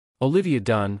Olivia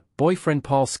Dunne, boyfriend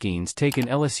Paul Skenes taken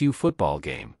LSU football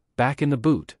game, back in the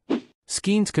boot.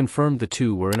 Skenes confirmed the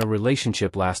two were in a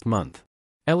relationship last month.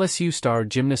 LSU star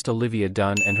gymnast Olivia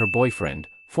Dunne and her boyfriend,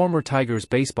 former Tigers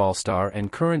baseball star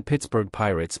and current Pittsburgh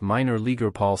Pirates minor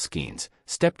leaguer Paul Skenes,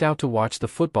 stepped out to watch the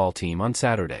football team on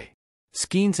Saturday.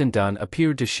 Skenes and Dunne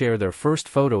appeared to share their first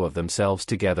photo of themselves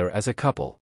together as a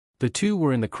couple. The two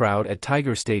were in the crowd at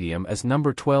Tiger Stadium as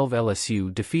number 12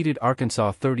 LSU defeated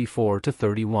Arkansas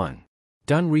 34-31.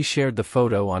 Dunne reshared the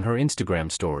photo on her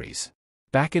Instagram stories.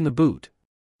 Back in the boot.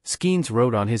 Skenes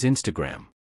wrote on his Instagram.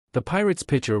 The Pirates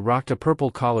pitcher rocked a purple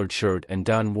collared shirt and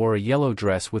Dunne wore a yellow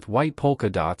dress with white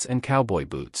polka dots and cowboy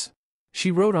boots.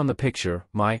 She wrote on the picture,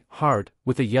 "My heart,"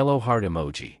 with a yellow heart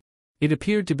emoji. It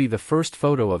appeared to be the first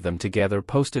photo of them together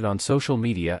posted on social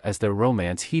media as their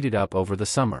romance heated up over the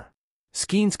summer.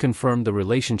 Skenes confirmed the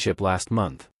relationship last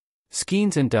month.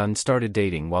 Skenes and Dunne started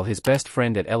dating while his best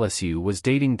friend at LSU was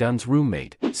dating Dunne's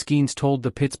roommate, Skenes told the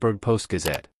Pittsburgh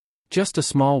Post-Gazette. "Just a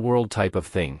small world type of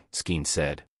thing," Skenes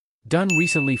said. Dunne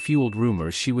recently fueled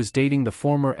rumors she was dating the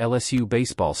former LSU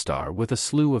baseball star with a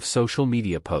slew of social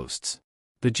media posts.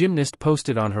 The gymnast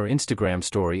posted on her Instagram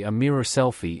story a mirror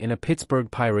selfie in a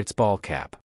Pittsburgh Pirates ball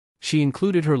cap. She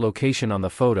included her location on the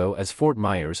photo as Fort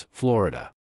Myers,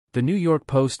 Florida. The New York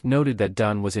Post noted that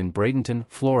Dunne was in Bradenton,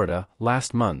 Florida,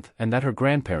 last month and that her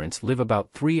grandparents live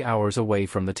about 3 hours away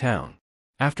from the town.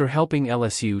 After helping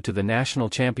LSU to the national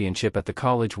championship at the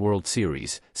College World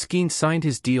Series, Skenes signed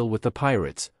his deal with the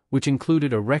Pirates, which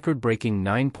included a record-breaking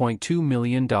 $9.2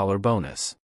 million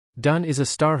bonus. Dunne is a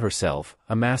star herself,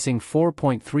 amassing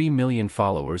 4.3 million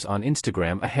followers on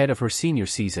Instagram ahead of her senior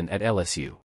season at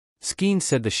LSU. Skenes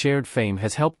said the shared fame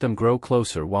has helped them grow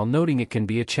closer while noting it can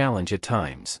be a challenge at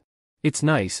times. "It's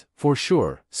nice, for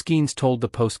sure," Skenes told the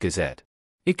Post-Gazette.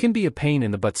 "It can be a pain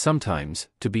in the butt sometimes,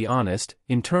 to be honest,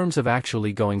 in terms of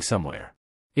actually going somewhere.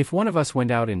 If one of us went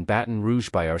out in Baton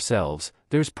Rouge by ourselves,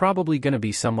 there's probably gonna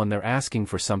be someone there asking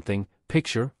for something,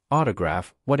 picture,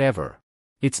 autograph, whatever.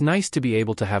 It's nice to be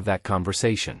able to have that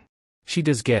conversation. She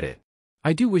does get it.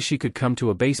 I do wish she could come to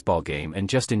a baseball game and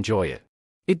just enjoy it.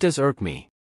 It does irk me.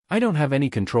 I don't have any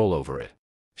control over it.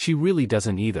 She really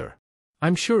doesn't either.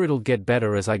 I'm sure it'll get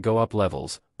better as I go up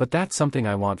levels, but that's something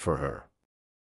I want for her."